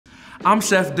I'm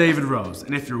Chef David Rose,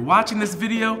 and if you're watching this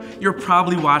video, you're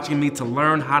probably watching me to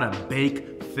learn how to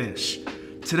bake fish.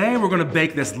 Today we're gonna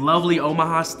bake this lovely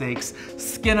Omaha Steaks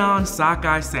skin-on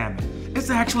sockeye salmon. It's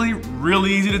actually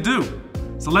really easy to do.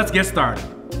 So let's get started.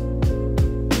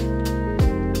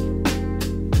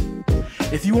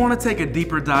 If you want to take a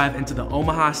deeper dive into the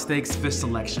Omaha Steaks fish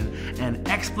selection and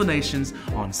explanations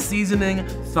on seasoning,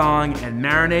 thawing, and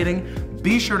marinating,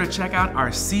 be sure to check out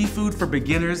our Seafood for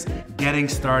Beginners Getting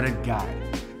Started guide.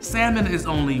 Salmon is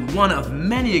only one of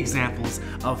many examples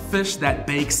of fish that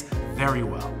bakes very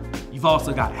well. You've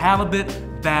also got halibut,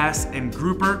 bass, and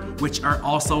grouper, which are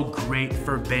also great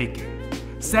for baking.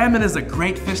 Salmon is a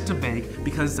great fish to bake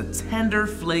because it's a tender,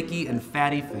 flaky, and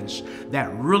fatty fish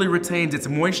that really retains its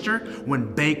moisture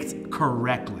when baked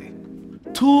correctly.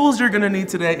 Tools you're gonna need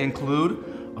today include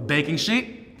a baking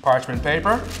sheet, parchment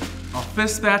paper, a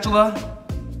fish spatula,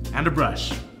 and a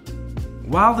brush.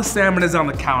 While the salmon is on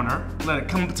the counter, let it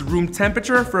come up to room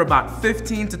temperature for about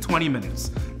 15 to 20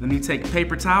 minutes. Then you take a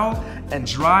paper towel and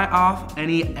dry off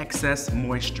any excess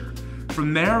moisture.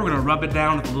 From there, we're gonna rub it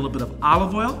down with a little bit of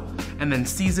olive oil and then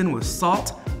season with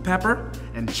salt, pepper,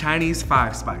 and Chinese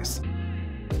 5-spice.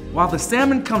 While the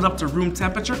salmon comes up to room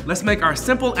temperature, let's make our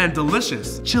simple and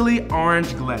delicious chili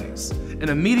orange glaze. In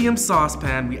a medium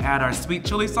saucepan, we add our sweet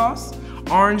chili sauce,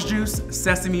 orange juice,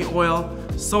 sesame oil,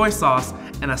 soy sauce,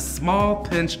 and a small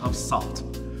pinch of salt.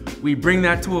 We bring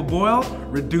that to a boil,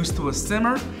 reduce to a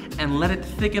simmer, and let it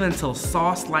thicken until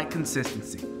sauce-like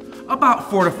consistency, about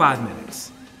 4 to 5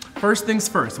 minutes. First things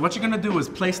first, what you're gonna do is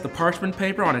place the parchment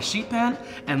paper on a sheet pan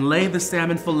and lay the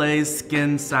salmon fillets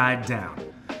skin side down.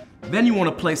 Then you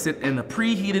wanna place it in the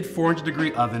preheated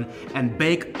 400-degree oven and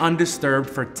bake undisturbed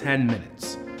for 10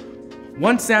 minutes.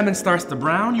 Once salmon starts to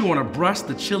brown, you wanna brush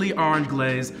the chili orange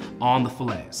glaze on the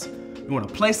fillets. You wanna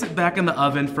place it back in the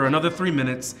oven for another 3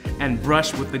 minutes and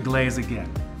brush with the glaze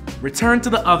again. Return to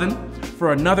the oven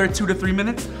for another 2 to 3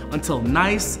 minutes until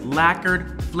nice,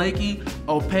 lacquered, flaky,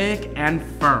 opaque, and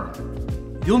firm.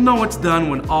 You'll know it's done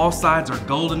when all sides are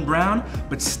golden brown,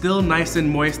 but still nice and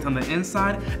moist on the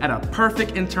inside at a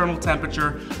perfect internal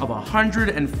temperature of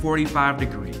 145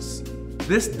 degrees.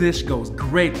 This dish goes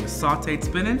great with sauteed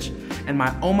spinach and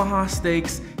my Omaha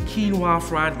Steaks quinoa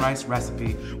fried rice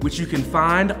recipe, which you can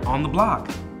find on the blog.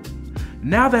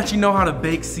 Now that you know how to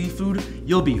bake seafood,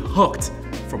 you'll be hooked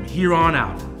from here on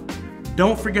out.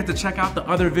 Don't forget to check out the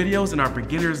other videos in our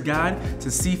Beginner's Guide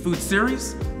to Seafood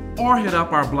series, or hit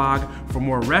up our blog for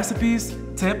more recipes,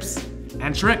 tips,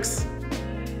 and tricks.